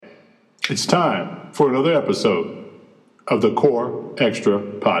It's time for another episode of the Core Extra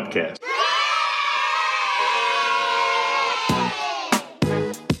Podcast.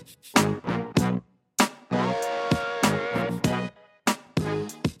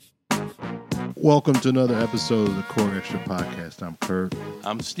 Welcome to another episode of the Core Extra Podcast. I'm Kurt.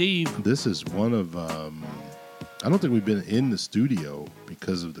 I'm Steve. This is one of, I don't think we've been in the studio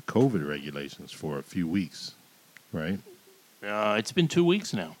because of the COVID regulations for a few weeks, right? It's been 2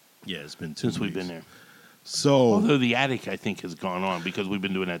 weeks now. Yeah, it's been 2 since weeks. we've been there. So, Although the attic, I think, has gone on because we've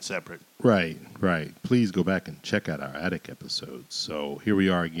been doing that separate. right. Please go back and check out our attic episodes. So here we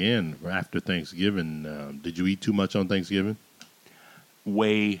are again after Thanksgiving. Did you eat too much on Thanksgiving?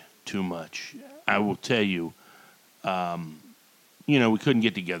 Way too much. I will tell you, we couldn't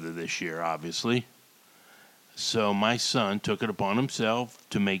get together this year, obviously. So my son took it upon himself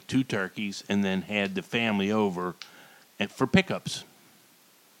to make 2 turkeys and then had the family over for pickups.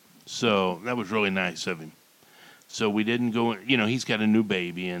 So that was really nice of him. So we didn't go, he's got a new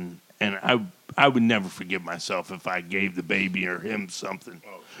baby, and I would never forgive myself if I gave the baby or him something.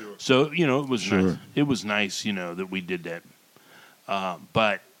 Oh, sure. So, it was Sure. nice. It was nice, that we did that.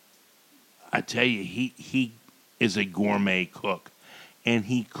 But I tell you, he is a gourmet cook, and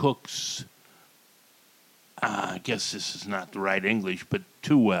he cooks, I guess this is not the right English, but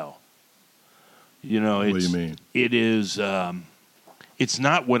too well. What do you mean? It is, it's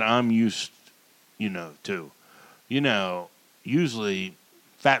not what I'm used, to. Usually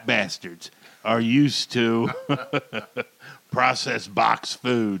fat bastards are used to processed box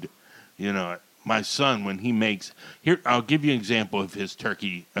food. My son, when he makes, here, I'll give you an example of his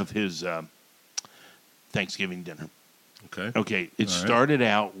turkey, of his Thanksgiving dinner. Okay. It started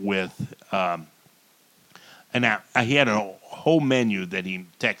out with, he had a whole menu that he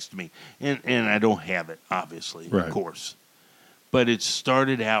texted me, and I don't have it, obviously, Right. of course. But it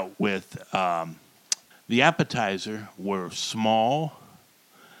started out with, the appetizer were small,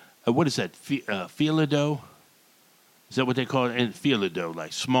 what is that, fila dough? Is that what they call it? And fila dough,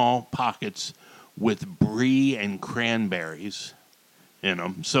 like small pockets with brie and cranberries in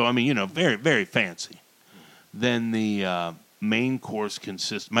them. So, very, very fancy. Then the main course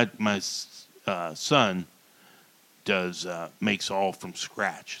consists, my son makes all from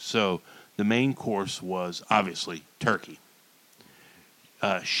scratch. So the main course was obviously turkey.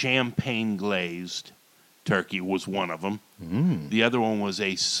 Champagne glazed turkey was one of them. The other one was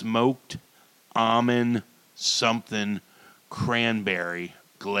a smoked almond something cranberry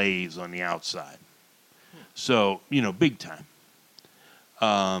glaze on the outside. So, big time.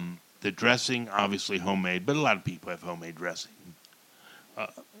 The dressing, obviously homemade, but a lot of people have homemade dressing.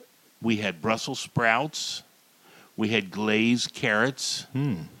 We had Brussels sprouts. We had glazed carrots.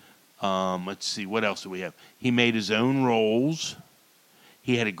 Let's see, what else do we have? He made his own rolls.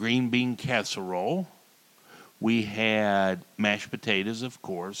 He had a green bean casserole. We had mashed potatoes, of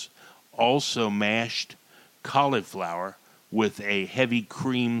course. Also mashed cauliflower with a heavy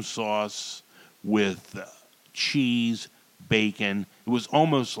cream sauce with cheese, bacon. It was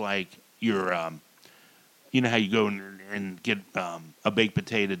almost like your, you know how you go and get a baked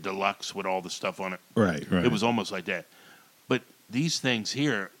potato deluxe with all the stuff on it? Right. It was almost like that. But these things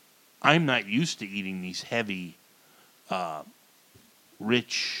here, I'm not used to eating these heavy,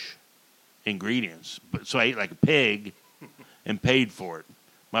 rich ingredients. So I ate like a pig and paid for it.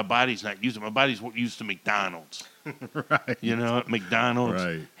 My body's not used to it. My body's used to McDonald's. Right. McDonald's,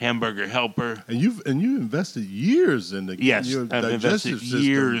 Right. Hamburger Helper. And you invested years in your I've invested digestive system.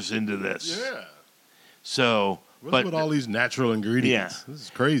 years into this. Yeah. So, What's with all these natural ingredients? Yeah. This is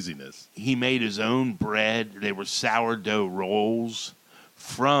craziness. he made his own bread. They were sourdough rolls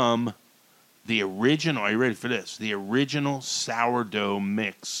from the original. Are you ready for this? The original sourdough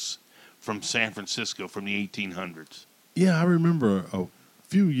mix from San Francisco from the 1800s. Yeah, I remember a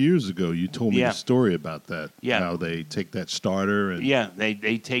few years ago you told me Yeah. the story about that. Yeah. How they take that starter and Yeah, they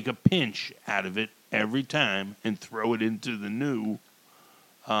take a pinch out of it every time and throw it into the new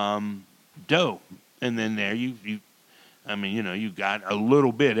dough. And then there you got a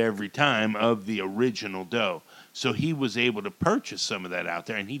little bit every time of the original dough. So he was able to purchase some of that out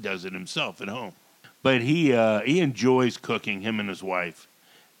there, and he does it himself at home. But he enjoys cooking, him and his wife.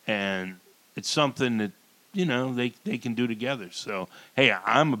 And it's something that, they can do together. So, hey,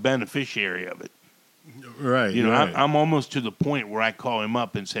 I'm a beneficiary of it. right. right. I'm almost to the point where I call him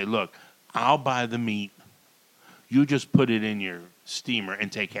up and say, look, I'll buy the meat. You just put it in your steamer and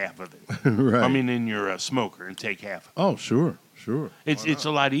take half of it. right. I mean, in your smoker and take half. Oh, sure. It's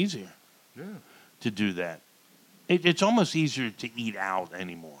a lot easier Yeah. to do that. It's almost easier to eat out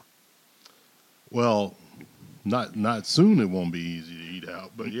anymore. Well, Not soon. It won't be easy to eat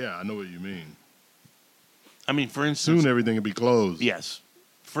out, but yeah, I know what you mean. I mean, for instance, Soon everything will be closed. yes.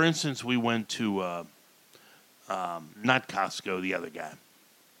 For instance, we went to not Costco, the other guy,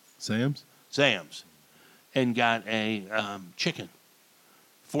 Sam's. and got a chicken,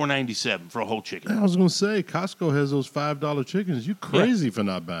 $4.97 for a whole chicken. I was gonna say Costco has those $5 chickens. You crazy for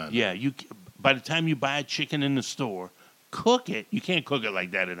not buying them. Yeah, by the time you buy a chicken in the store, cook it. You can't cook it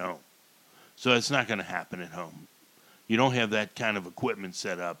like that at home, so it's not going to happen at home. You don't have that kind of equipment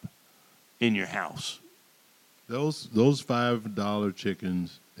set up in your house. Those $5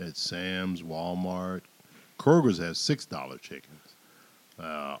 chickens at Sam's, Walmart, Kroger's has $6 chickens.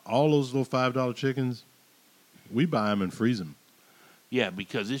 All those little $5 chickens, we buy them and freeze them. Yeah,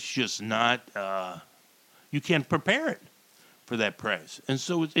 because it's just not. You can't prepare it for that price, and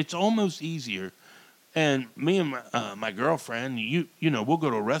so it's almost easier. And me and my girlfriend, we'll go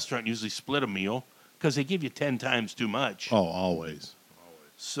to a restaurant, usually split a meal because they give you 10 times too much. Oh, always.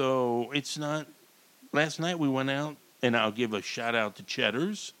 So it's not. Last night we went out, and I'll give a shout out to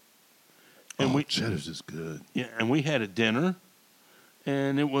Cheddar's. And Cheddar's is good. Yeah, and we had a dinner,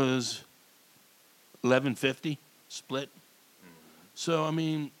 and it was $11.50 split. So I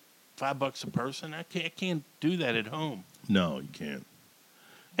mean, $5 a person. I can't do that at home. No, you can't.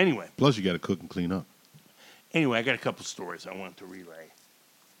 Anyway, Plus, you got to cook and clean up. I got a couple stories I want to relay.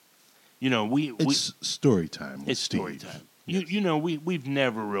 It's story time. It's story time. We've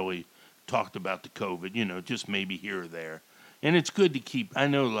never really talked about the COVID. Just maybe here or there, and it's good to keep. I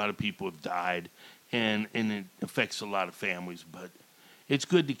know a lot of people have died, and it affects a lot of families, but it's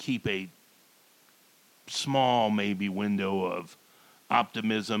good to keep a small maybe window of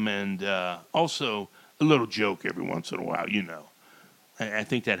optimism and also a little joke every once in a while. I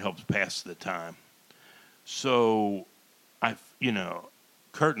think that helps pass the time. So,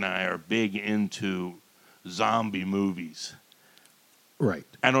 Kurt and I are big into zombie movies. Right.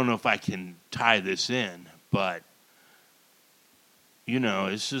 I don't know if I can tie this in, but,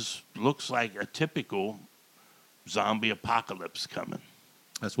 this just looks like a typical zombie apocalypse coming.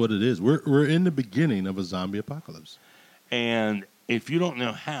 That's what it is. We're in the beginning of a zombie apocalypse. And if you don't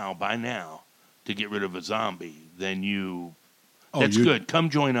know how by now to get rid of a zombie, then that's good. Come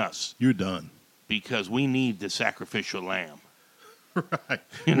join us. You're done. Because we need the sacrificial lamb. Right.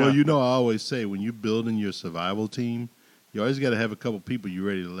 Well, I always say when you're building your survival team, you always got to have a couple people you're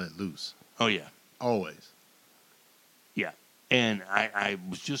ready to let loose. Oh, yeah. Always. Yeah. And I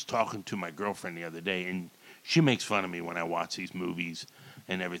was just talking to my girlfriend the other day, and she makes fun of me when I watch these movies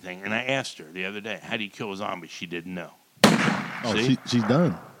and everything. And I asked her the other day, how do you kill a zombie? She didn't know. Oh, she's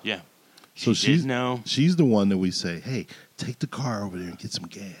done. Yeah. So she's know. She's the one that we say, hey, take the car over there and get some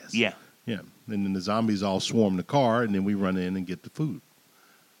gas. Yeah. Yeah. And then the zombies all swarm the car, and then we run in and get the food.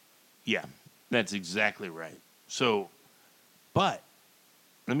 Yeah. That's exactly right. So, but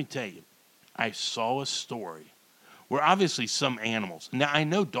let me tell you, I saw a story where obviously some animals, now I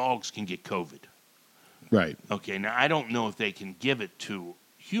know dogs can get COVID. Right. Okay. Now I don't know if they can give it to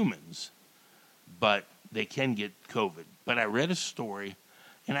humans, but they can get COVID. But I read a story,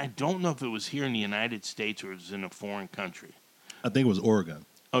 and I don't know if it was here in the United States or it was in a foreign country. I think it was Oregon.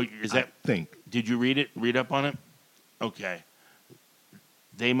 Oh, is that? I think. Did you read it? Read up on it? Okay.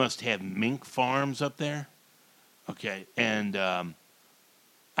 They must have mink farms up there. Okay. And I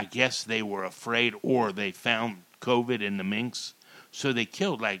guess they were afraid, or they found COVID in the minks. So they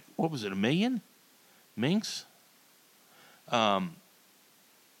killed, what was it, 1 million minks? My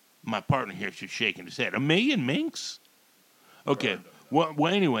partner here is just shaking his head. 1 million minks? Okay. Well,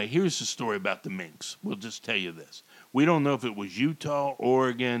 anyway, here's the story about the minks. We'll just tell you this. We don't know if it was Utah,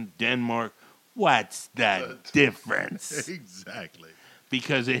 Oregon, Denmark. What's the difference? Exactly.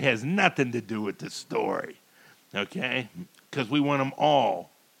 Because it has nothing to do with the story. Okay? Because we want them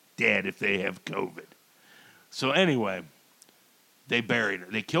all dead if they have COVID. So anyway, they buried them.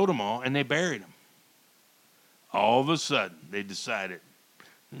 They killed them all, and they buried them. All of a sudden, they decided,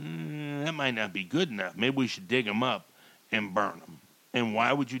 that might not be good enough. Maybe we should dig them up and burn them. And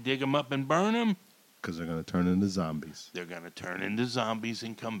why would you dig them up and burn them? Because they're going to turn into zombies. They're going to turn into zombies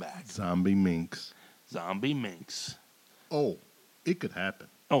and come back. Zombie minks. Zombie minks. Oh, it could happen.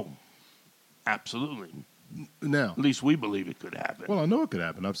 Oh, absolutely. Now, At least we believe it could happen. well, I know it could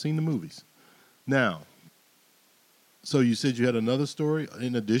happen. I've seen the movies. Now, so you said you had another story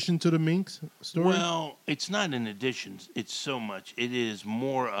in addition to the minks story? Well, it's not in addition. It's so much. It is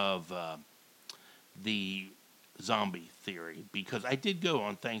more of the zombie theory, because I did go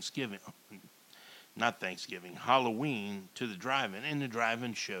on Thanksgiving, not Thanksgiving, Halloween, to the drive-in, and the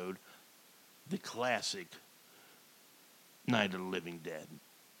drive-in showed the classic Night of the Living Dead.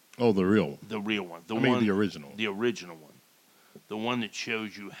 Oh, the real one. The real one. The original. The original one. The one that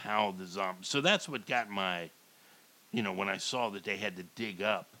shows you how the zombie. So that's what got my, when I saw that they had to dig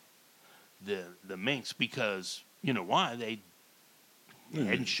up the minks because, you know why? They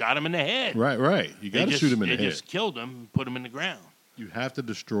hadn't shot him in the head. Right. You got to shoot him in the head. They just killed him and put him in the ground. You have to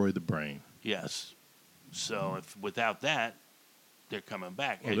destroy the brain. Yes. So if without that, they're coming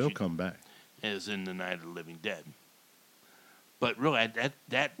back. Oh, they'll come back. As in the Night of the Living Dead. But really,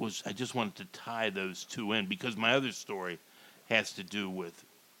 that was, I just wanted to tie those two in because my other story has to do with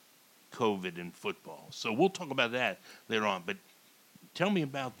COVID and football. So we'll talk about that later on. But tell me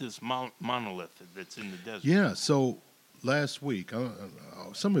about this monolith that's in the desert. Yeah, so last week,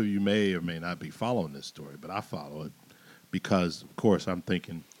 some of you may or may not be following this story, but I follow it because, of course, I'm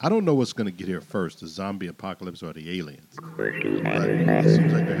thinking, I don't know what's going to get here first, the zombie apocalypse or the aliens. But it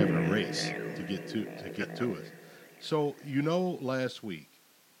seems like they're having a race to get to us. So, last week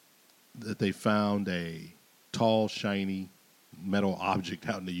that they found a tall, shiny metal object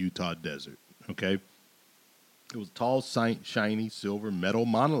out in the Utah desert, okay? It was a tall, shiny, silver metal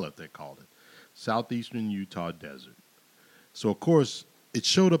monolith, they called it. Southeastern Utah desert. So, of course, it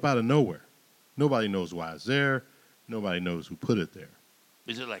showed up out of nowhere. Nobody knows why it's there. Nobody knows who put it there.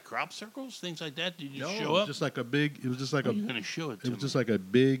 Is it like crop circles, things like that? Did you No, show it up? was just like a big, it was just like You're going to show it to It was me. just like a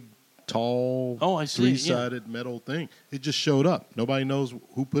big, tall, I see, three-sided metal thing. It just showed up. Nobody knows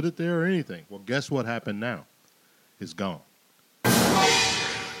who put it there or anything. Well, guess what happened now? It's gone.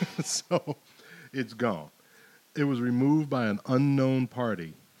 So, it's gone. It was removed by an unknown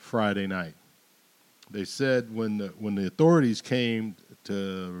party Friday night. They said when the authorities came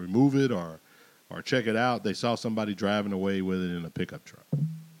to remove it or check it out, they saw somebody driving away with it in a pickup truck.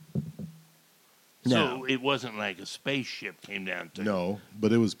 So it wasn't like a spaceship came down to No,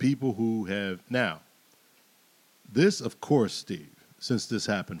 but it was people who have... Now, this, of course, Steve, since this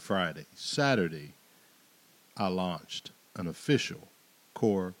happened Friday, Saturday, I launched an official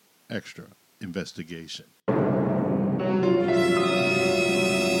Core Extra investigation.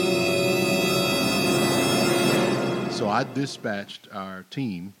 So I dispatched our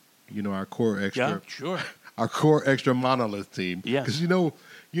team, our Core Extra... Yeah, sure. Our Core Extra Monolith team. Yes. Because,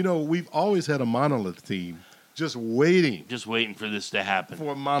 we've always had a Monolith team just waiting for this to happen.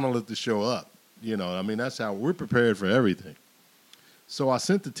 for a Monolith to show up. That's how we're prepared for everything. So I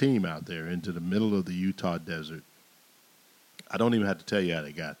sent the team out there into the middle of the Utah desert. I don't even have to tell you how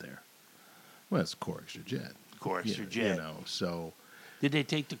they got there. Well, it's a Core Extra jet. Core Extra jet. So... Did they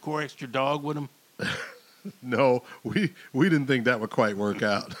take the Core Extra dog with them? No, we didn't think that would quite work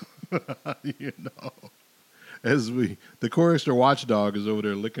out. The Core Extra watchdog is over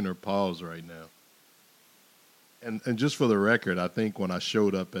there licking her paws right now. And just for the record, I think when I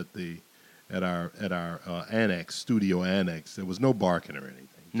showed up at our annex, studio annex, there was no barking or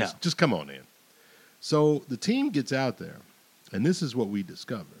anything. Just come on in. So the team gets out there, and this is what we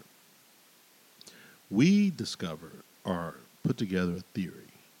discover. We discover or put together a theory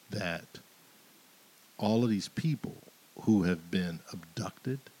that all of these people who have been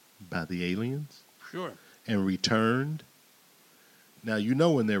abducted by the aliens Sure. and returned. Now,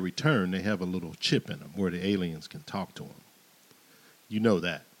 when they're returned, they have a little chip in them where the aliens can talk to them. You know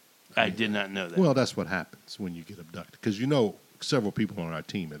that. I did not know that. Well, that's what happens when you get abducted. Because several people on our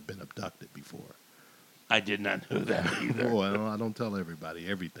team have been abducted before. I did not know that either. Well, I don't tell everybody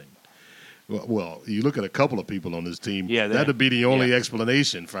everything. Well, you look at a couple of people on this team, Yeah, that'd be the only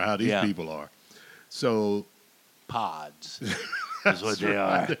explanation for how these people are. So, pods is what they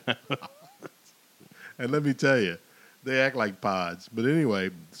are. And let me tell you, they act like pods. But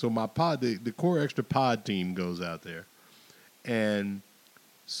anyway, so my pod, the Core Extra pod team goes out there. And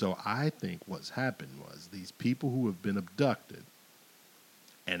so I think what's happened was these people who have been abducted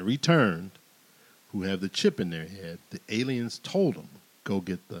and returned, who have the chip in their head, the aliens told them, go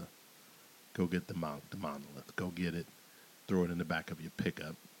get the monolith, go get it, throw it in the back of your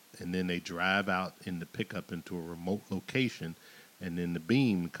pickup. And then they drive out in the pickup into a remote location, and then the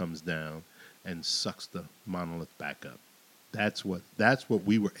beam comes down and sucks the monolith back up. That's what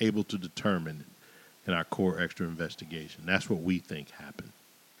we were able to determine in our Core Extra investigation. That's what we think happened.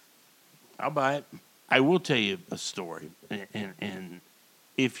 I'll buy it. I will tell you a story. And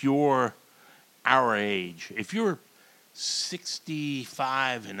if you're our age, if you're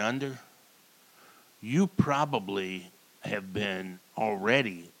 65 and under, you probably have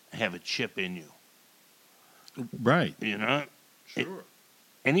a chip in you. Right. Sure.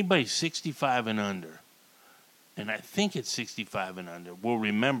 Anybody 65 and under, and I think it's 65 and under, will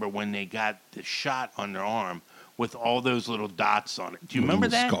remember when they got the shot on their arm with all those little dots on it. Do you remember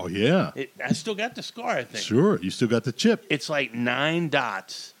that? Yeah. I still got the scar, I think. Sure. You still got the chip. It's like 9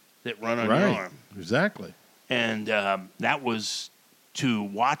 dots that run on your Right. arm. Exactly. And that was to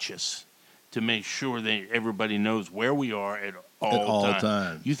watch us, to make sure that everybody knows where we are at all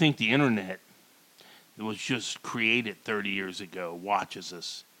times. You think the internet that was just created 30 years ago watches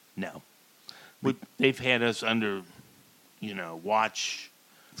us? No. They've had us under, watch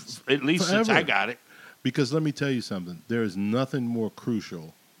at least since I Forever. got it. Because let me tell you something. There is nothing more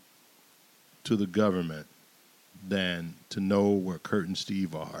crucial to the government than to know where Kurt and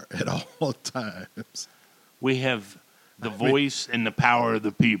Steve are at all times. We have the voice and the power of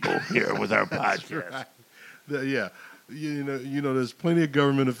the people here with our podcast. Right. Yeah. There's plenty of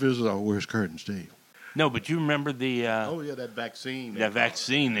government officials. Oh, where's Kurt and Steve? No, but you remember the Yeah, that vaccine. that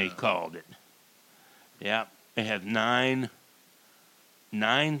vaccine they called it. Yeah, they have nine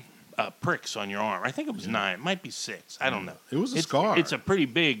pricks on your arm. I think it was 9. It might be 6. I don't know. It was a scar. It's a pretty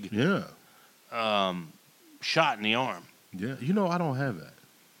big Yeah. shot in the arm. Yeah. I don't have that.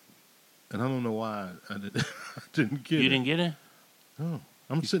 And I don't know why I didn't get it. You didn't get it? No.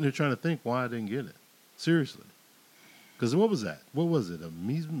 I'm sitting here trying to think why I didn't get it. Seriously. Because what was that? What was it? A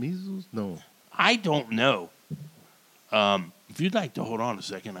measles? No. I don't know. If you'd like to hold on a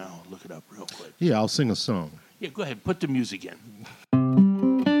second, I'll look it up real quick. Yeah, I'll sing a song. Yeah, go ahead. Put the music in.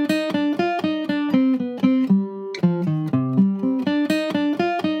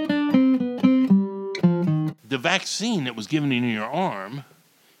 The vaccine that was given in your arm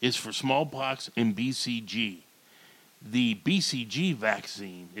is for smallpox and BCG. The BCG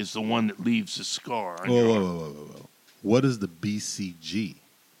vaccine is the one that leaves the scar on your arm. Whoa. What is the BCG?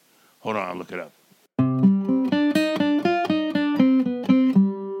 Hold on, I'll look it up.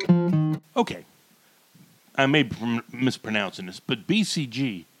 Okay. I may be mispronouncing this, but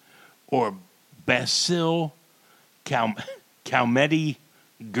BCG, or Bacillus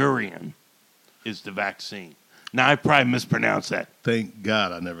calmette-guerin, is the vaccine. Now, I probably mispronounced that. Thank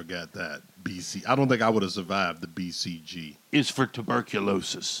God I never got that. I don't think I would have survived the BCG. It's for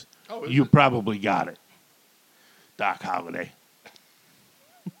tuberculosis. Oh, is You it? probably got it. Doc Holliday.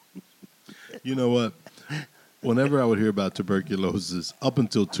 You know what? Whenever I would hear about tuberculosis, up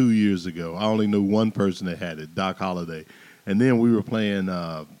until 2 years ago, I only knew one person that had it, Doc Holliday. And then we were playing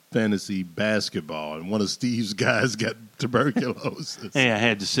fantasy basketball, and one of Steve's guys got tuberculosis. Hey, I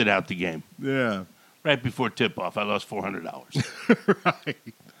had to sit out the game. Yeah. Right before tip-off, I lost $400. Right.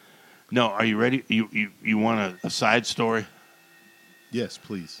 No, are you ready? You want a side story? Yes,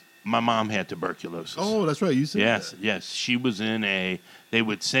 please. My mom had tuberculosis. Oh, that's right. You said Yes, that. yes. She was in they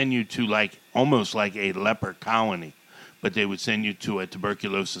would send you to almost like a leper colony, but they would send you to a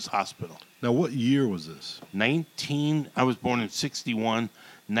tuberculosis hospital. Now, what year was this? I was born in 61,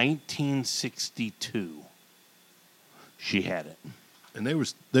 1962. She had it. And they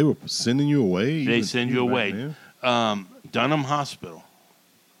were sending you away? They even- send even you back away. then? Dunham Hospital.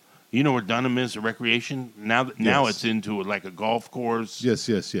 You know where Dunham is, the recreation? Now Yes. it's into like a golf course. Yes.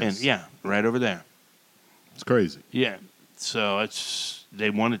 And yeah, right over there. It's crazy. Yeah. So they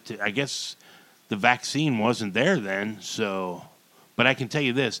wanted to, I guess the vaccine wasn't there then. So, but I can tell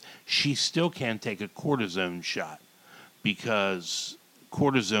you this, she still can't take a cortisone shot because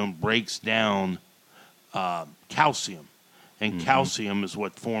cortisone breaks down calcium. And calcium is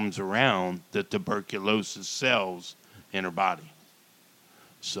what forms around the tuberculosis cells in her body.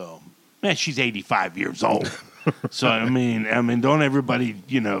 So, man, she's 85 years old. So, I mean, don't everybody,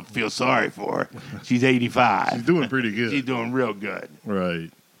 feel sorry for her. She's 85. She's doing pretty good. She's doing real good. Right.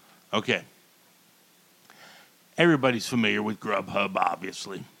 Okay. Everybody's familiar with Grubhub,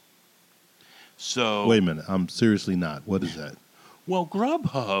 obviously. So, Wait a minute. I'm seriously not. What is that? well,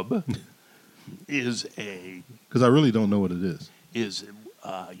 Grubhub is Because I really don't know what it is.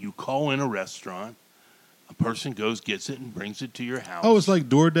 you call in a restaurant, a person goes, gets it, and brings it to your house. Oh, it's like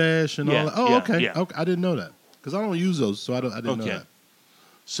DoorDash and Yeah, all that. Oh, yeah, okay. yeah. Okay. I didn't know that. Because I don't use those, so I didn't know that.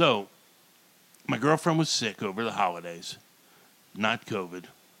 So, my girlfriend was sick over the holidays, not COVID,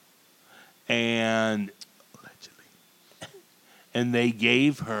 and they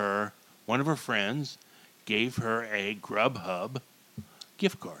gave her, one of her friends gave her a Grubhub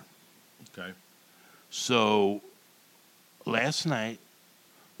gift card. Okay. So, last night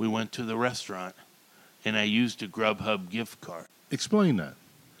we went to the restaurant, and I used a Grubhub gift card. Explain that.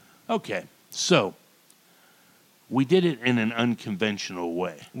 Okay, so we did it in an unconventional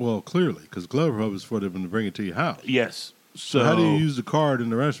way. Well, clearly, because Grubhub is for them to bring it to your house. Yes. So how do you use the card in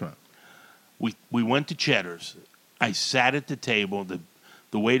the restaurant? We went to Cheddar's. I sat at the table.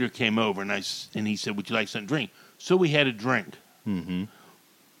 The waiter came over, and he said, "Would you like something to drink?" So we had a drink. Mm-hmm.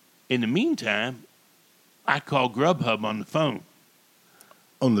 In the meantime, I called Grubhub on the phone.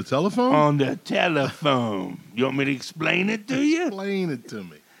 On the telephone? On the telephone. You want me to explain it to you? Explain it to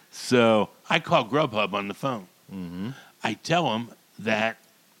me. So I call Grubhub on the phone. I tell them that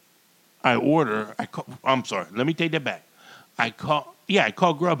I'm sorry. Let me take that back. I call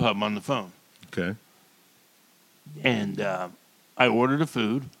Grubhub on the phone, Okay. and I order the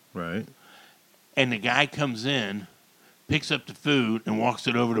food, Right. and the guy comes in, picks up the food, and walks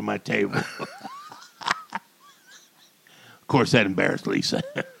it over to my table. Of course, that embarrassed Lisa.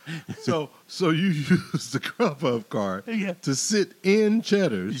 So you use the Grubhub card Yeah. to sit in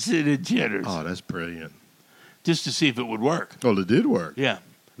Cheddar's. Sit in Cheddar's Oh, that's brilliant. just to see if it would work. Oh, it did work. Yeah.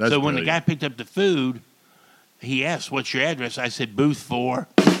 That's so when the brilliant. guy picked up the food, he asked, "What's your address?" I said, "Booth 4."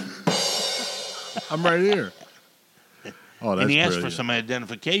 I'm right here. Oh, that's And he asked brilliant. for some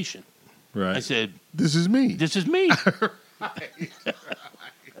identification. Right. I said, This is me. "This is me."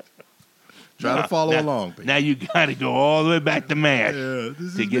 Try to follow now, along, baby. Now you got to go all the way back to MASH Yeah,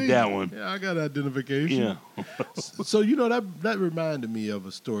 this to is get me. that one. Yeah, I got identification. Yeah. So that reminded me of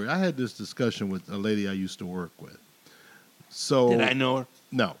a story. I had this discussion with a lady I used to work with. So Did I know her?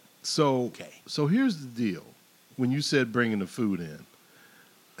 No. So Okay. So here's the deal. When you said bringing the food in,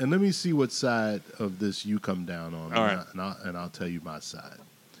 and let me see what side of this you come down on, All right. and I'll tell you my side.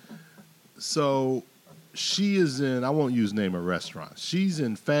 So she is in. I won't use name of restaurant. She's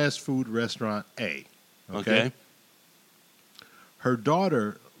in fast food restaurant A. Okay. Her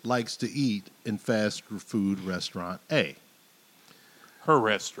daughter likes to eat in fast food restaurant A. Her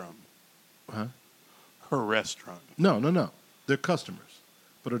restaurant. Huh? Her restaurant. No. They're customers.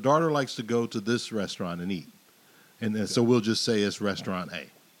 But her daughter likes to go to this restaurant and eat. And then, so we'll just say it's restaurant A.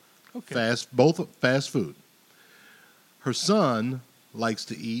 Okay. Both fast food. Her son likes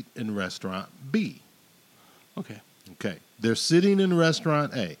to eat in restaurant B. Okay. Okay. They're sitting in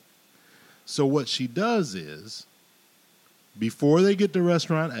restaurant A. So what she does is, before they get to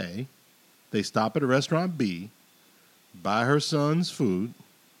restaurant A, they stop at restaurant B, buy her son's food,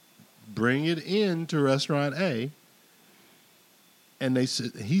 bring it into restaurant A, and he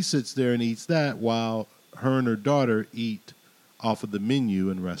sits there and eats that while her and her daughter eat off of the menu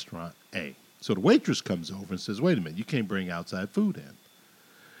in restaurant A. So the waitress comes over and says, "Wait a minute, you can't bring outside food in."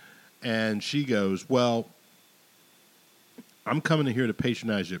 And she goes, "Well, I'm coming in here to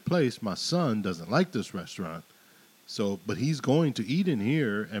patronize your place. My son doesn't like this restaurant, but he's going to eat in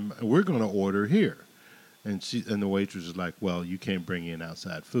here, and we're going to order here." And the waitress is like, "Well, you can't bring in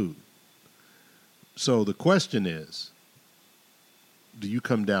outside food." So the question is, do you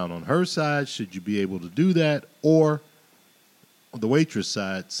come down on her side? Should you be able to do that, or the waitress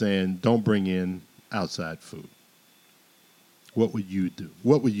side saying, "Don't bring in outside food"? What would you do?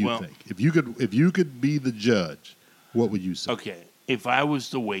 What would you think if you could be the judge? What would you say? Okay. If I was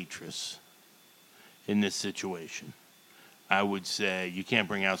the waitress in this situation, I would say you can't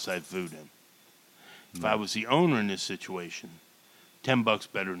bring outside food in. If I was the owner in this situation, $10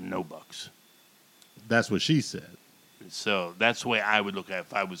 better than no bucks. That's what she said. So that's the way I would look at it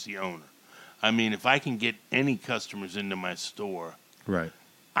if I was the owner. I mean, if I can get any customers into my store, Right.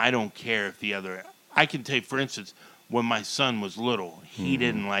 I don't care if the other. I can take, for instance, when my son was little, he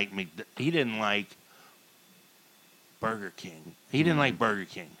didn't like he didn't like Burger King. He didn't like Burger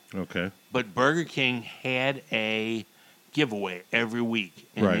King. Okay. But Burger King had a giveaway every week,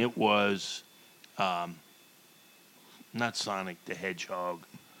 and Right. it was not Sonic the Hedgehog,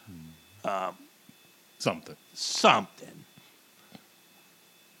 Something. something.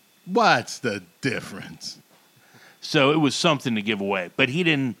 What's the difference? So it was something to give away, but he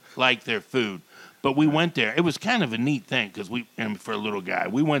didn't like their food. But we went there. It was kind of a neat thing because for a little guy,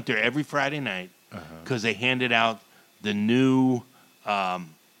 we went there every Friday night because they handed out the new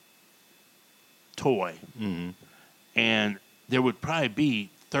toy, and there would probably be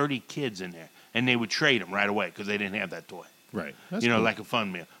 30 kids in there, and they would trade them right away because they didn't have that toy. Right. That's Cool. cool. Like a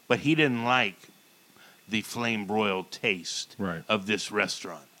fun meal. But he didn't like the flame broiled taste Right. of this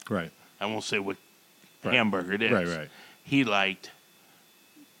restaurant. Right. I won't say what Right. hamburger it is. Right. He liked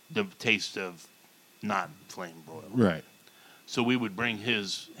the taste of not flame broiled. Right. So we would bring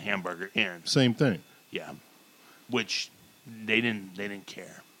his hamburger in. Same thing. Yeah. Which they didn't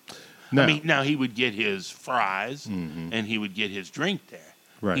care. Now, I mean, now he would get his fries and he would get his drink there.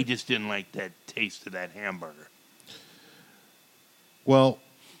 Right. He just didn't like that taste of that hamburger. well,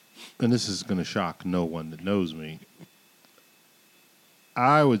 and this is going to shock no one that knows me.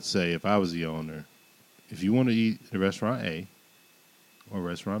 I would say if I was the owner, if you want to eat at restaurant A or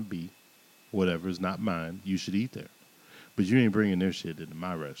restaurant B, whatever is not mine, you should eat there. But you ain't bringing their shit into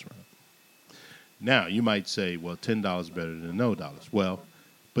my restaurant. Now, you might say, well, $10 better than no dollars. Well,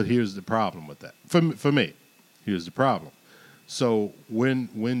 but here's the problem with that. For me, here's the problem. So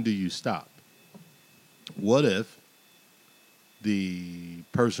when do you stop? What if the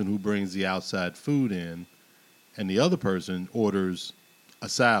person who brings the outside food in, and the other person orders a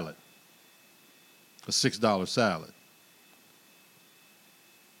salad, a $6 salad.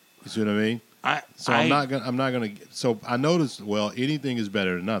 You see what I mean? I'm not gonna. So I noticed. Well, anything is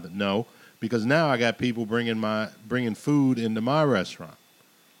better than nothing. No, because now I got people bringing food into my restaurant.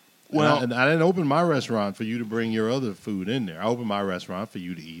 Well, and I didn't open my restaurant for you to bring your other food in there. I opened my restaurant for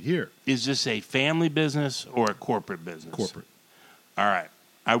you to eat here. Is this a family business or a corporate business? Corporate. All right.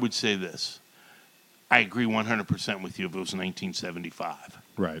 I would say this. I agree 100% with you if it was 1975.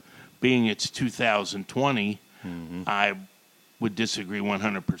 Right. Being it's 2020, Mm-hmm. I would disagree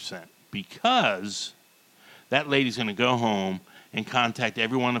 100% because that lady's going to go home and contact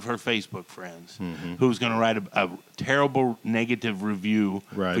every one of her Facebook friends Mm-hmm. who's going to write a terrible negative review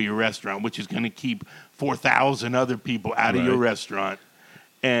Right. for your restaurant, which is going to keep 4,000 other people out of your Right. restaurant,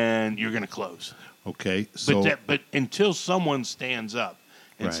 and you're going to close. Okay. So But until someone stands up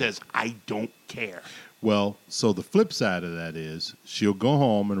and Right. says, I don't care. Well, so the flip side of that is she'll go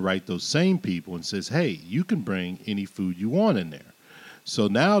home and write those same people and says, hey, you can bring any food you want in there. So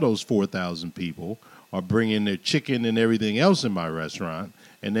now those 4,000 people are bringing their chicken and everything else in my restaurant,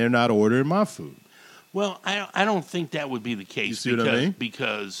 and they're not ordering my food. Well, I don't think that would be the case. You see what I mean?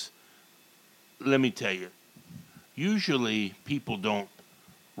 Because, let me tell you, usually people don't.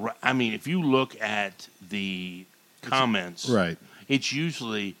 I mean, if you look at the comments, Right. it's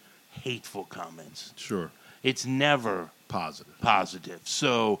usually hateful comments. Sure. It's never Positive. positive.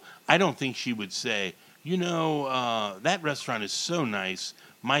 So I don't think she would say, that restaurant is so nice.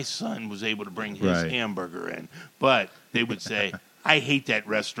 My son was able to bring his Right. hamburger in. But they would say, I hate that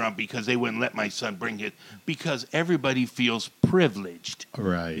restaurant because they wouldn't let my son bring it. Because everybody feels privileged.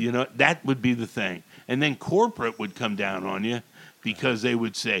 Right. That would be the thing. And then corporate would come down on you because they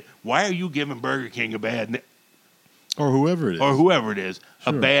would say, why are you giving Burger King a bad name? Or whoever it is. Or whoever it is,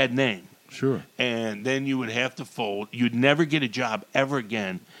 a Sure. bad name. Sure. And then you would have to fold. You'd never get a job ever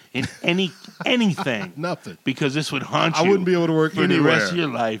again in anything. Nothing. Because this would haunt you. I wouldn't be able to work for anywhere. the rest of your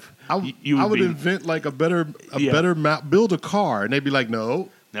life. I You would be, invent like a better Yeah. build a car, and they'd be like, no.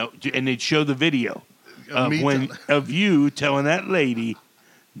 no, and they'd show the video Me of you telling that lady,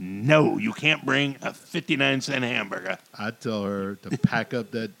 no, you can't bring a 59-cent hamburger. I'd tell her to pack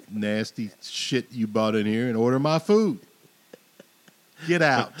up that nasty shit you bought in here and order my food. Get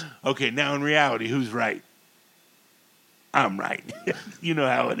out. Okay, now in reality, who's right? I'm right. You know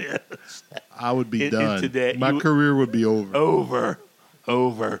how it is. I would be In done. today, My career would be over.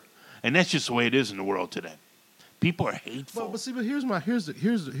 Over. And that's just the way it is in the world today. People are hateful. But here's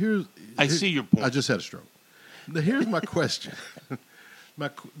I see your point. I just had a stroke. Here's my question.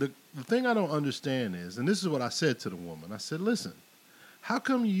 The thing I don't understand is, and this is what I said to the woman. I said, listen, how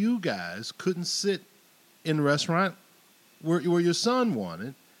come you guys couldn't sit in the restaurant where your son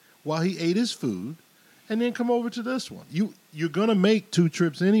wanted while he ate his food and then come over to this one? You're going to make 2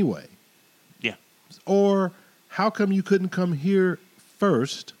 trips anyway. Yeah. Or how come you couldn't come here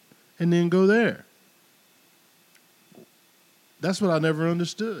first and then go there? That's what I never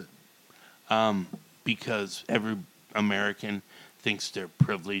understood. Because every American thinks they're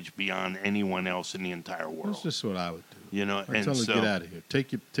privileged beyond anyone else in the entire world. That's just what I would do. And Tell them, so get out of here.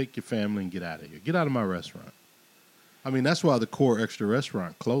 Take your family and get out of here. Get out of my restaurant. I mean, that's why the Core Extra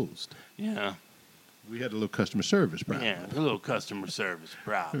restaurant closed. yeah, We had a little customer service problem. yeah, a little customer service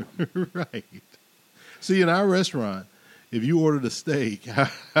problem. Right. See, in our restaurant, if you ordered a steak,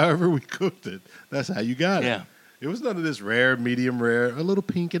 however we cooked it, that's how you got it. Yeah. It was none of this rare, medium rare, a little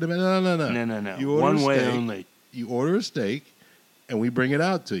pink in the middle. No. No. You order One a way steak, only. You order a steak, and we bring it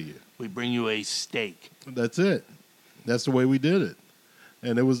out to you. We bring you a steak. That's it. That's the way we did it.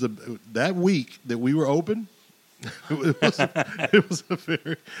 And it was that week that we were open. It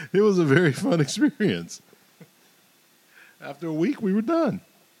was a very fun experience. After a week, we were done.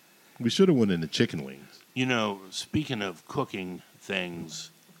 We should have went into chicken wings. Speaking of cooking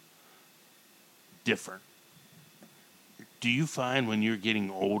things different, do you find when you're getting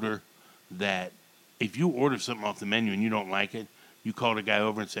older that if you order something off the menu and you don't like it, you call the guy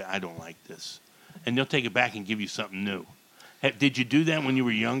over and say, I don't like this. And they'll take it back and give you something new. Did you do that when you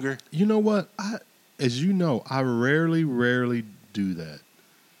were younger? You know what? As you know, I rarely do that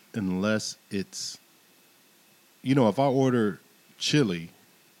unless it's, if I order chili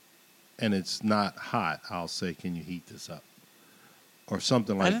and it's not hot, I'll say, can you heat this up? Or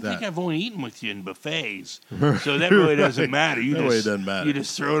something like I that. don't think I've only eaten with you in buffets, so that really doesn't matter. That way it doesn't matter. You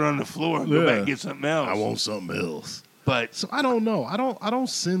just throw it on the floor and go back and get something else. I want something else. But So I don't know. I don't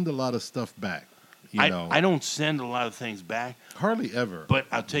send a lot of stuff back. I don't send a lot of things back. Hardly ever. But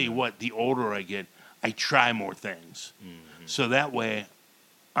I'll tell you what, the older I get, I try more things. So that way,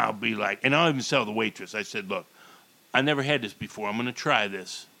 I'll be like, and I'll even tell the waitress. I said, "Look, I never had this before. I'm going to try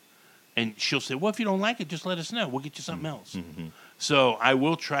this." And she'll say, "Well, if you don't like it, just let us know. We'll get you something else." So I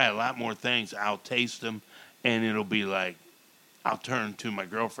will try a lot more things. I'll taste them, and it'll be like, I'll turn to my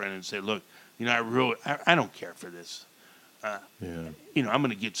girlfriend and say, "Look, I don't care for this. I'm going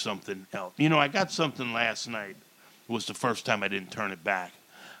to get something else." I got something last night. It was the first time I didn't turn it back.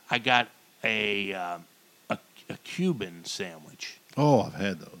 I got a Cuban sandwich. Oh, I've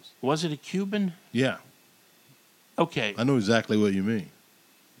had those. Was it a Cuban? Yeah. Okay. I know exactly what you mean.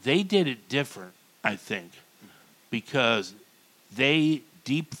 They did it different, I think, because they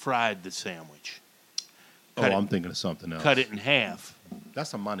deep fried the sandwich. I'm thinking of something else. Cut it in half.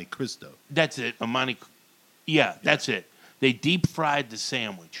 That's a Monte Cristo. That's it. Yeah, that's it. They deep fried the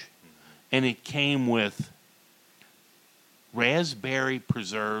sandwich, and it came with raspberry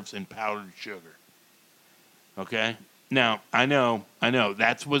preserves and powdered sugar. Okay? Now, I know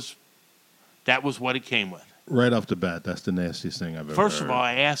that was what it came with. Right off the bat, that's the nastiest thing I've ever heard. First of all,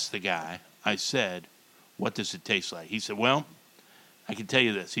 I asked the guy, I said, "What does it taste like?" He said, "Well, I can tell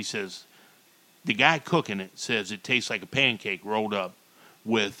you this." He says, the guy cooking it says it tastes like a pancake rolled up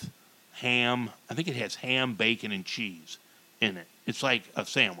with ham. I think it has ham, bacon, and cheese in it. It's like a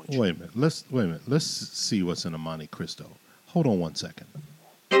sandwich. Wait a minute. Let's see what's in a Monte Cristo. Hold on 1 second.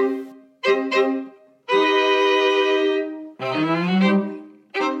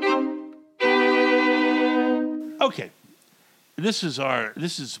 Okay. This is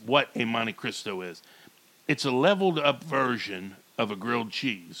what a Monte Cristo is. It's a leveled up version of a grilled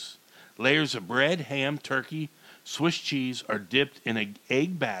cheese. Layers of bread, ham, turkey, Swiss cheese are dipped in an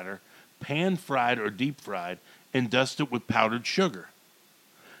egg batter, pan fried or deep fried, and dusted with powdered sugar.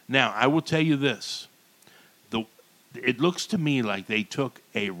 Now, I will tell you this. It looks to me like they took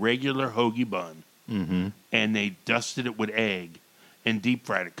a regular hoagie bun and they dusted it with egg and deep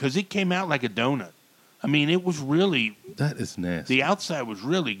fried it because it came out like a donut. I mean, it was really... That is nasty. The outside was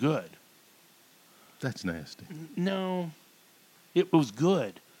really good. That's nasty. No, it was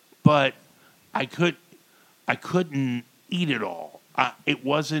good, but I couldn't eat it all. It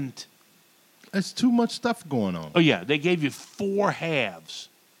wasn't... There's too much stuff going on. Oh, yeah, they gave you 4 halves.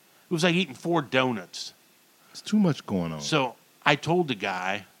 It was like eating 4 donuts. There's too much going on. So I told the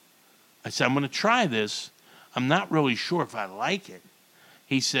guy, I said, "I'm going to try this. I'm not really sure if I like it."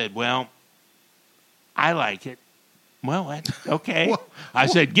 He said, "Well, I like it." Well, that's okay. I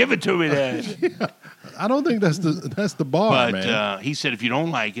said, "Give it to me then." Yeah, I don't think that's the bar, man. But he said, "If you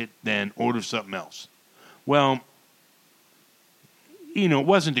don't like it, then order something else." Well, it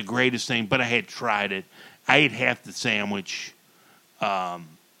wasn't the greatest thing, but I had tried it. I ate half the sandwich.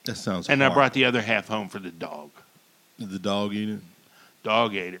 That sounds And horrible. I brought the other half home for the dog. Did the dog eat it?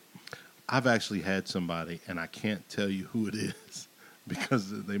 Dog ate it. I've actually had somebody, and I can't tell you who it is because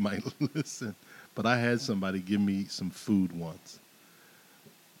they might listen, but I had somebody give me some food once,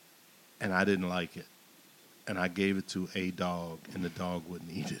 and I didn't like it. And I gave it to a dog, and the dog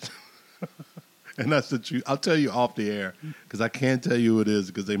wouldn't eat it. And that's the truth. I'll tell you off the air because I can't tell you who it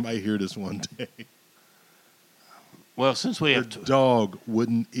is because they might hear this one day. Well, since we have The dog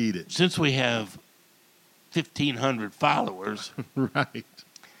wouldn't eat it. 1,500 followers, Right.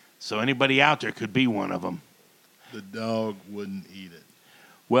 so anybody out there could be one of them. The dog wouldn't eat it.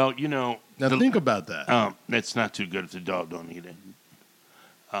 Well, Now think about that. That's not too good if the dog don't eat it.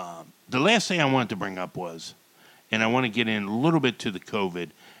 The last thing I wanted to bring up was, and I want to get in a little bit to the COVID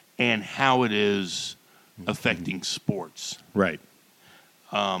and how it is affecting sports. Right.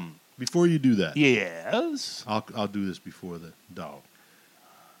 Before you do that, Yes. I'll do this before the dog.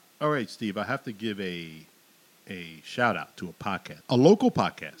 All right, Steve, I have to give a shout out to a podcast, a local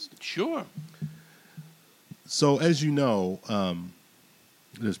podcast. Sure. So as you know,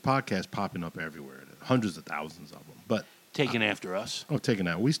 there's podcasts popping up everywhere, hundreds of thousands of them. But Taken after us. taking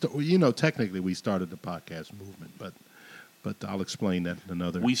that, technically we started the podcast movement, but I'll explain that in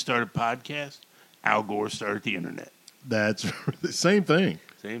another. We started podcast. Al Gore started the internet. That's the same thing.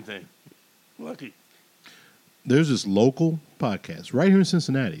 Same thing. Lucky. There's this local podcast right here in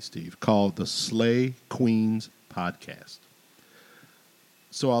Cincinnati, Steve, called the Slay Queens Podcast.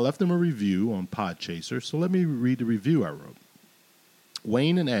 So I left them a review on Podchaser. So let me read the review I wrote.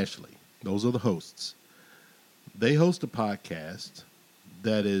 Wayne and Ashley, those are the hosts. They host a podcast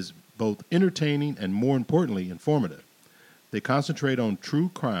that is both entertaining and, more importantly, informative. They concentrate on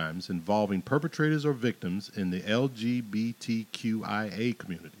true crimes involving perpetrators or victims in the LGBTQIA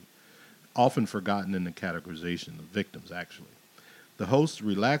community, often forgotten in the categorization of victims, actually. The hosts'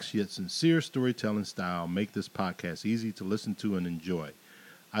 relaxed yet sincere storytelling style make this podcast easy to listen to and enjoy.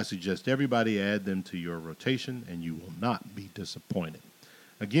 I suggest everybody add them to your rotation, and you will not be disappointed.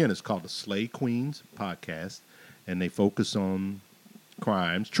 Again, it's called the Slay Queens Podcast, and they focus on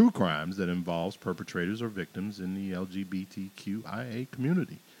crimes, true crimes that involves perpetrators or victims in the LGBTQIA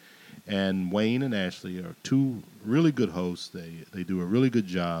community. And Wayne and Ashley are two really good hosts. They do a really good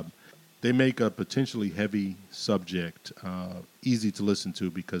job. They make a potentially heavy subject easy to listen to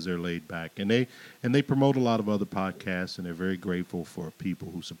because they're laid back, and they promote a lot of other podcasts, and they're very grateful for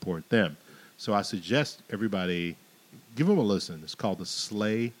people who support them. So I suggest everybody give them a listen. It's called the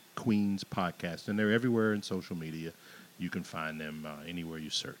Slay Queens Podcast, and they're everywhere in social media. You can find them anywhere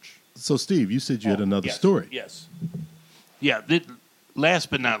you search. So, Steve, you said you had another story. Yes. Yeah. Last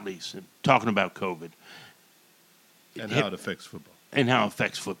but not least, talking about COVID And how it affects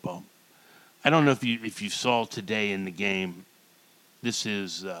football. I don't know if you saw today in the game. This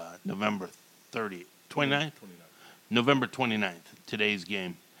is November 30th, 29th? November 29th, today's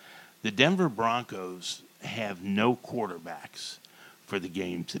game. The Denver Broncos have no quarterbacks for the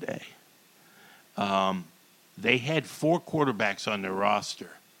game today. They had 4 quarterbacks on their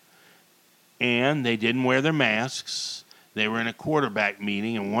roster, and they didn't wear their masks. They were in a quarterback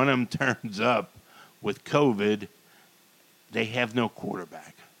meeting, and one of them turns up with COVID. They have no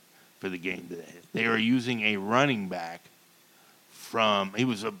quarterback for the game today. They are using a running back he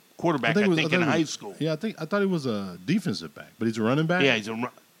was a quarterback, I think in high school. Yeah, I thought he was a defensive back, but he's a running back? Yeah,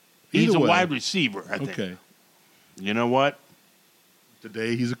 he's a wide receiver, I think. Okay. You know what?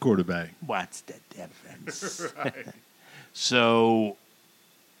 Today he's a quarterback. What's the difference? So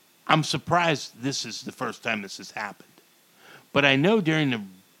I'm surprised this is the first time this has happened. But I know during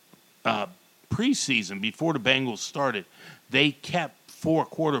the preseason, before the Bengals started, they kept 4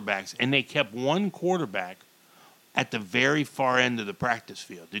 quarterbacks, and they kept 1 quarterback at the very far end of the practice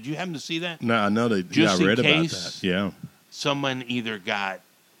field. Did you happen to see that? No, I know I read about that. Yeah. Someone either got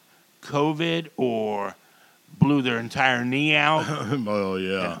COVID or blew their entire knee out. Oh,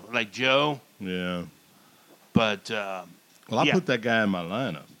 yeah. Like Joe. Yeah. But, I put that guy in my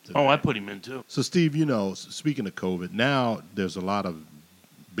lineup today. Oh, I put him in, too. So, Steve, speaking of COVID, now there's a lot of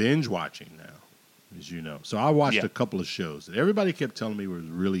binge watching now, as you know. So I watched a couple of shows that everybody kept telling me were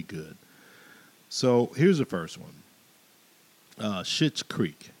really good. So here's the first one. Schitt's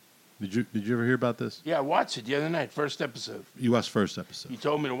Creek. Did you ever hear about this? Yeah, I watched it the other night, first episode. You watched first episode. You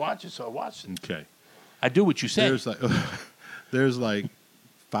told me to watch it, so I watched it. Okay. I do what you said. There's like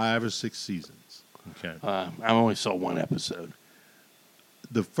 5 or 6 seasons. Okay. I only saw 1 episode.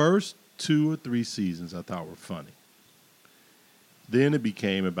 The first 2 or 3 seasons I thought were funny. Then it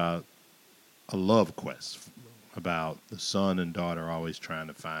became about a love quest, about the son and daughter always trying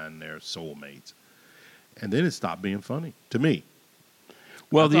to find their soulmates. And then it stopped being funny to me.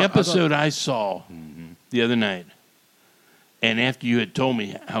 Well, the episode I saw the other night, and after you had told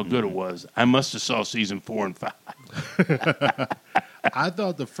me how good it was, I must have saw season 4 and 5. I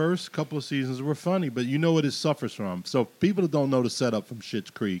thought the first couple of seasons were funny, but you know what it suffers from. So people that don't know the setup from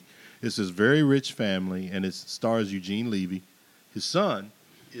Schitt's Creek, it's this very rich family, and it stars Eugene Levy. His son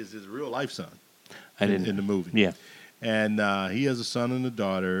is his real-life son in the movie. Yeah. And he has a son and a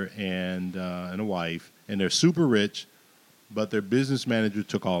daughter and a wife, and they're super rich, but their business manager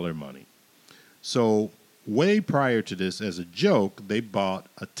took all their money. So way prior to this, as a joke, they bought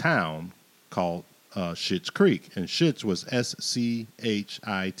a town called Schitt's Creek, and Schitt's was Schitts.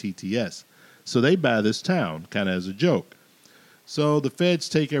 So they buy this town kind of as a joke. So the feds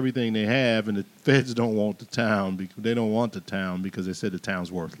take everything they have, and the feds don't want the town because they don't want the town because they said the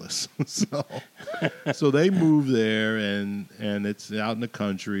town's worthless. So they move there, and it's out in the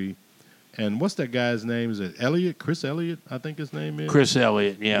country. And what's that guy's name? Is it Elliott? Chris Elliott, I think his name is. Chris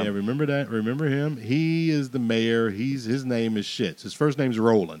Elliott, yeah. Yeah, remember that? Remember him? He is the mayor. His name is Schitts. His first name's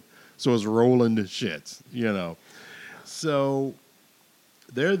Roland. So it's Roland Schitts, So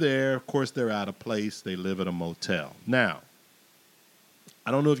they're there. Of course, they're out of place. They live at a motel. Now,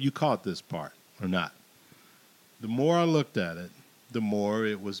 I don't know if you caught this part or not. The more I looked at it, the more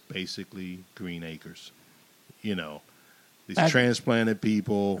it was basically Green Acres. These transplanted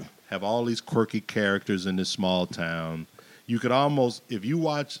people have all these quirky characters in this small town. You could almost, if you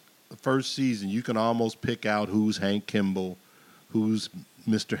watch the first season, you can almost pick out who's Hank Kimball, who's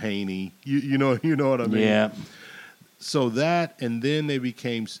Mr. Haney. You know what I mean? Yeah. So that, and then they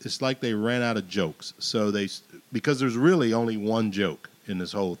became, it's like they ran out of jokes. So because there's really only one joke in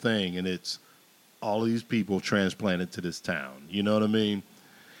this whole thing, and it's all of these people transplanted to this town. You know what I mean?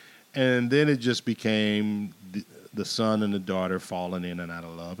 And then it just became the son and the daughter falling in and out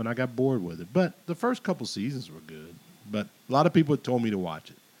of love, and I got bored with it. But the first couple seasons were good. But a lot of people told me to watch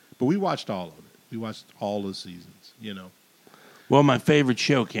it. But we watched all of it. We watched all the seasons, Well, my favorite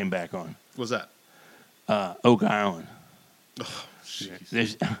show came back on. What's that? Oak Island.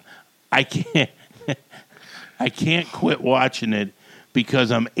 There's, I can't I can't quit watching it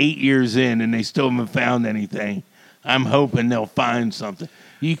because I'm 8 years in and they still haven't found anything. I'm hoping they'll find something.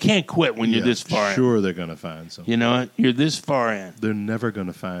 You can't quit when you're this far in. Sure, they're going to find something. You know what? You're this far in. They're never going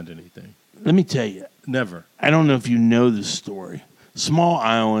to find anything. Let me tell you. Never. I don't know if you know this story. Small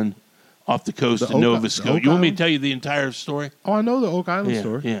island off the coast of Nova Scotia. You want me to tell you the entire story? Oh, I know the Oak Island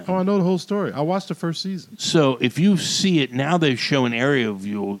story. Yeah. Oh, I know the whole story. I watched the first season. So if you see it, now they're showing aerial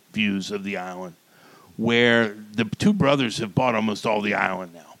views of the island where the two brothers have bought almost all the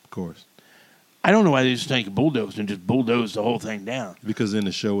island now. Of course. I don't know why they just take a bulldozer and just bulldoze the whole thing down. Because then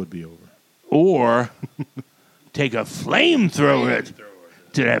the show would be over. Or take a flamethrower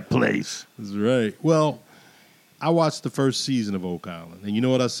to that place. That's right. Well, I watched the first season of Oak Island. And you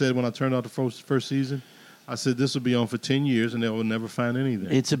know what I said when I turned out the first season? I said this will be on for 10 years and they will never find anything.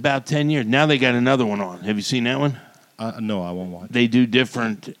 It's about 10 years. Now they got another one on. Have you seen that one? No, I won't watch it. They do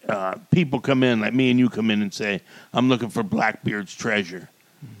different. People come in, like me and you come in and say, I'm looking for Blackbeard's treasure.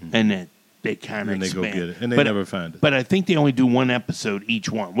 Mm-hmm. And then they kind of expand. And they go get it. And they never find it. But I think they only do one episode each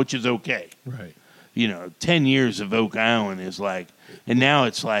one, which is okay. Right. 10 years of Oak Island is like, and now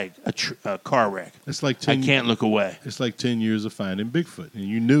it's like a car wreck. It's like I can't look away. It's like 10 years of finding Bigfoot. And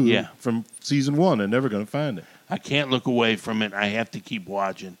you knew from season 1 they're never going to find it. I can't look away from it. I have to keep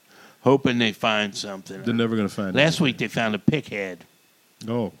watching, hoping they find something. They're never going to find it. Last week they found a pick head.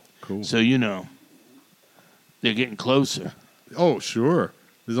 Oh, cool. So, they're getting closer. Oh, sure.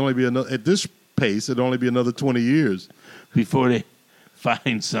 There's only be another, at this pace, it'd only be another 20 years. Before they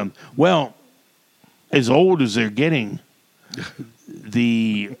find some. Well, as old as they're getting,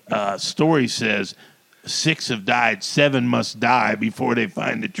 the story says 6 have died, 7 must die before they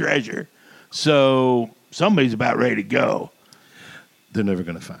find the treasure. So somebody's about ready to go. They're never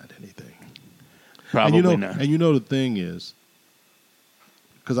going to find anything. Probably not. And the thing is,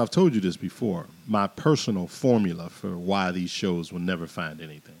 because I've told you this before, my personal formula for why these shows will never find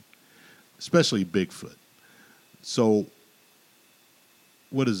anything, especially Bigfoot. So,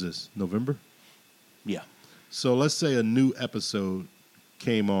 what is this, November? Yeah. So let's say a new episode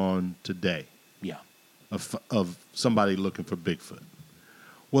came on today. Yeah. Of somebody looking for Bigfoot.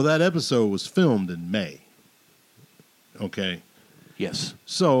 Well, that episode was filmed in May. Okay? Yes.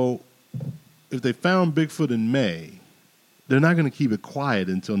 So if they found Bigfoot in May, they're not going to keep it quiet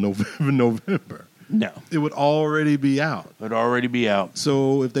until November. No. It would already be out. It would already be out.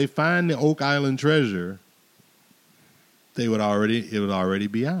 So if they find the Oak Island treasure, it would already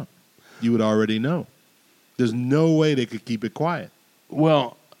be out. You would already know. There's no way they could keep it quiet.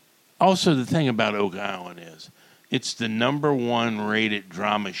 Well, also the thing about Oak Island is it's the #1 rated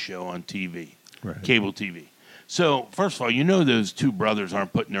drama show on TV, right. Cable TV. So, first of all, those two brothers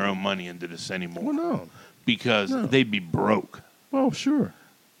aren't putting their own money into this anymore. Well, no. Because they'd be broke. Oh, sure.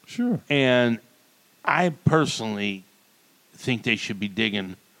 Sure. And I personally think they should be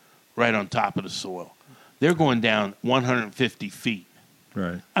digging right on top of the soil. They're going down 150 feet.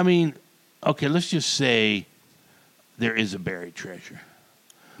 Right. I mean, okay, let's just say there is a buried treasure.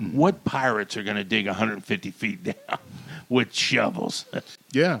 Mm-hmm. What pirates are going to dig 150 feet down with shovels?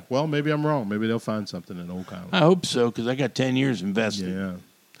 Yeah, well, maybe I'm wrong. Maybe they'll find something in Oak Island. I hope so, because I got 10 years invested. Yeah.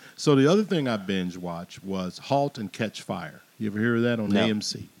 So the other thing I binge watched was Halt and Catch Fire. You ever hear of that on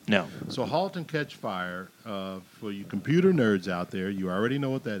AMC? No. So Halt and Catch Fire, for you computer nerds out there, you already know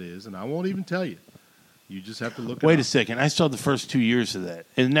what that is, and I won't even tell you. You just have to look it up. Wait a second. I saw the first 2 years of that.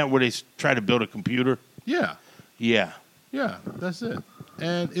 Isn't that where they try to build a computer? Yeah. Yeah. Yeah, that's it.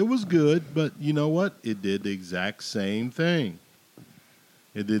 And it was good, but you know what? It did the exact same thing.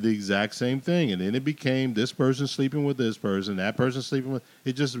 It did the exact same thing. And then it became this person sleeping with this person, that person sleeping with...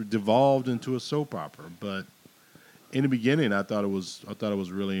 It just devolved into a soap opera. But in the beginning, I thought it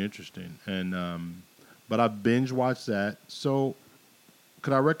was really interesting. And but I binge watched that. So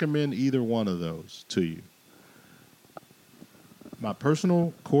could I recommend either one of those to you? My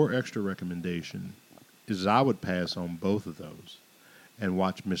personal core extra recommendation is I would pass on both of those and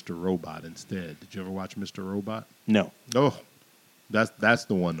watch Mr. Robot instead. Did you ever watch Mr. Robot? No. Oh, that's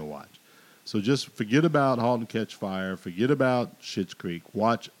the one to watch. So just forget about Halt and Catch Fire. Forget about Schitt's Creek.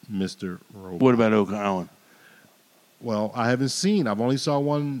 Watch Mr. Robot. What about Oak Island? Well, I've only saw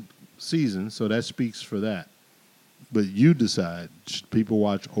one season, so that speaks for that. But you decide. Should people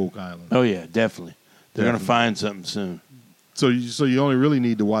watch Oak Island? Oh, yeah, definitely. They're going to find something soon. So you only really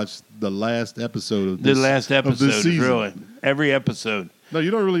need to watch the last episode of this. The last episode, of this season. really. Every episode. No, you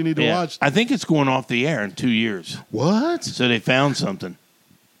don't really need to watch. I think it's going off the air in 2 years. What? So they found something.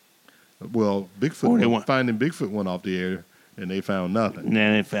 Well, finding Bigfoot went off the air and they found nothing. And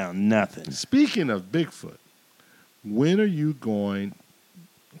then they found nothing. Speaking of Bigfoot, when are you going?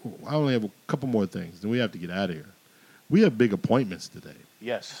 I only have a couple more things, then we have to get out of here. We have big appointments today.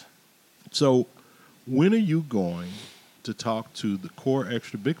 Yes. So, when are you going to talk to the Core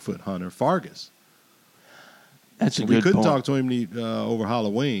Extra Bigfoot hunter, Fargus? That's a We good couldn't point. talk to him over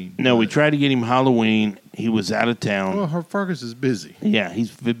Halloween. No, we but- tried to get him Halloween. He was out of town. Well, Fargus is busy. Yeah,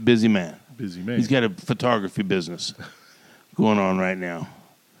 he's a busy man. Busy man. He's got a photography business going on right now.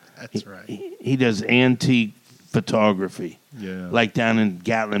 That's right. He does antique photography, Yeah. like down in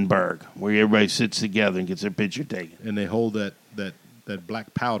Gatlinburg, where everybody sits together and gets their picture taken. And they hold that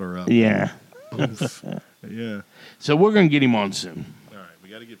black powder up. Yeah. Poof. Yeah. So we're going to get him on soon. All right, we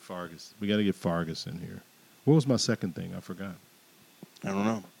got to get Fargus. We got to get Fargus in here. What was my second thing? I forgot. I don't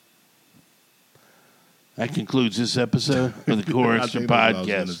know. That concludes this episode of the Core I Extra think that's what I was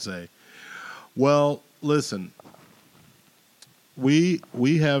Podcast. gonna say. Well, listen. We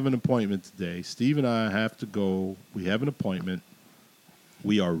have an appointment today. Steve and I have to go. We have an appointment.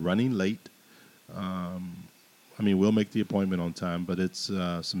 We are running late. We'll make the appointment on time, but it's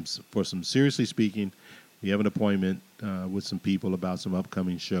some seriously speaking, we have an appointment with some people about some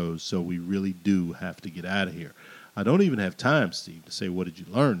upcoming shows, so we really do have to get out of here. I don't even have time, Steve, to say what did you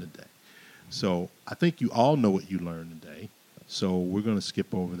learn today. So I think you all know what you learned today. So we're going to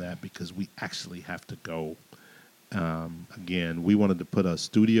skip over that because we actually have to go. Again, we wanted to put a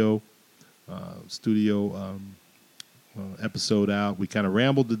studio episode out. We kind of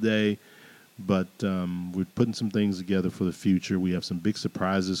rambled today, but we're putting some things together for the future. We have some big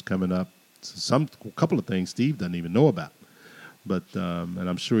surprises coming up. A couple of things Steve doesn't even know about, but and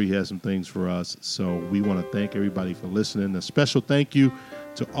I'm sure he has some things for us. So we want to thank everybody for listening. A special thank you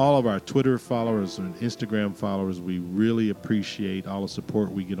to all of our Twitter followers and Instagram followers. We really appreciate all the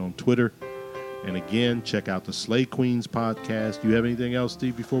support we get on Twitter. And again, check out the Slay Queens podcast. You have anything else,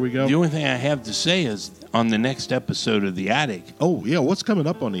 Steve, before we go? The only thing I have to say is on the next episode of The Attic, Oh, yeah. What's coming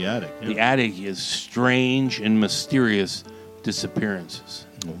up on The Attic? The Attic is strange and mysterious disappearances.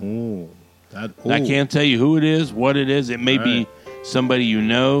 I can't tell you who it is, what it is. It may be somebody you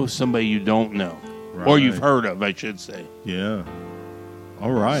know, somebody you don't know, or you've Right. heard of, I should say. Yeah.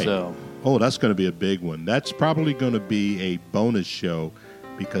 All right. So, Oh, that's going to be a big one. That's probably going to be a bonus show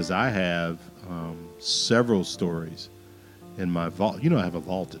because I have several stories in my vault. You know, I have a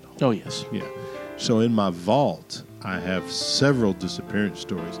vault at home. oh yes, Yeah. So in my vault, I have several disappearance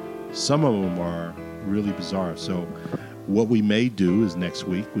stories. Some of them are really bizarre. So what we may do is next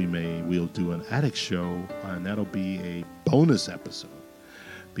week we'll do an attic show, and that'll be a bonus episode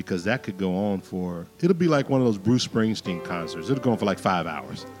because that could go on it'll be like one of those Bruce Springsteen concerts. It'll go on for like 5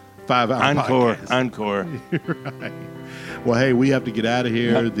 hours. 5 hour encore, podcast. encore. Right. Well, hey, we have to get out of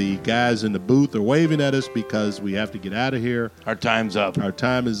here. Yep. The guys in the booth are waving at us because we have to get out of here. Our time's up. Our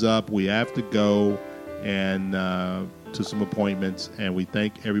time is up. We have to go and to some appointments. And we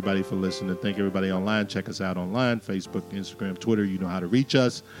thank everybody for listening. Thank everybody online. Check us out online, Facebook, Instagram, Twitter. You know how to reach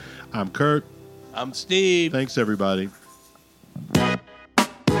us. I'm Kurt. I'm Steve. Thanks, everybody.